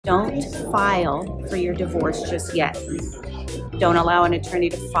Don't file for your divorce just yet. Don't allow an attorney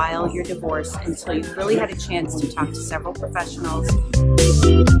to file your divorce until you've really had a chance to talk to several professionals.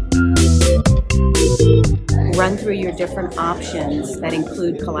 Run through your different options that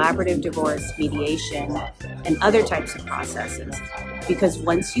include collaborative divorce, mediation, and other types of processes. Because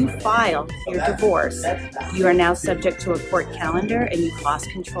once you file your divorce, you are now subject to a court calendar and you've lost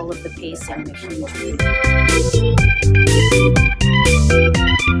control of the pacing in a huge way.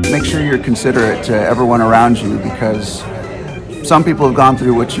 Make sure you're considerate to everyone around you, because some people have gone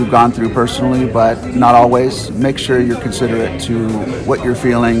through what you've gone through personally, but not always. Make sure you're considerate to what you're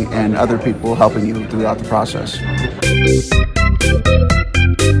feeling and other people helping you throughout the process.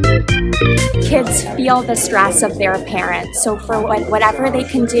 Kids feel the stress of their parents, so for whatever they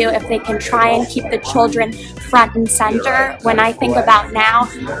can do, if they can try and keep the children front and center. When I think about now,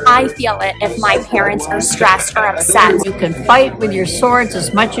 I feel it if my parents are stressed or upset. You can fight with your swords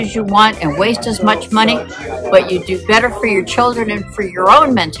as much as you want and waste as much money, but you do better for your children and for your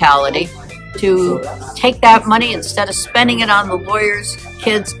own mentality to take that money instead of spending it on the lawyers'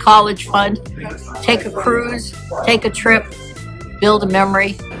 kids' college fund. Take a cruise, take a trip, build a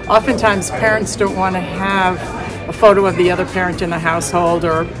memory. Oftentimes parents don't want to have a photo of the other parent in the household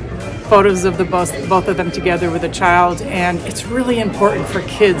or photos of the both of them together with a child, and it's really important for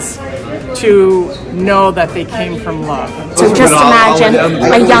kids to know that they came from love. So just imagine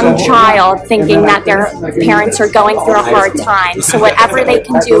a young child thinking that their parents are going through a hard time. So whatever they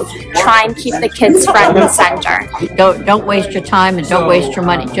can do, try and keep the kids front and center. Don't waste your time and don't waste your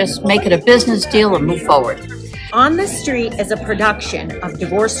money. Just make it a business deal and move forward. On the Street is a production of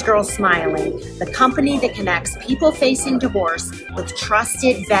Divorced Girls Smiling, the company that connects people facing divorce with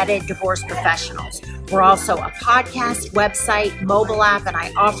trusted, vetted divorce professionals. We're also a podcast, website, mobile app, and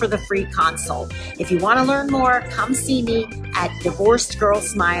I offer the free consult. If you want to learn more, come see me at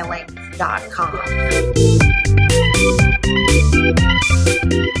divorcedgirlsmiling.com.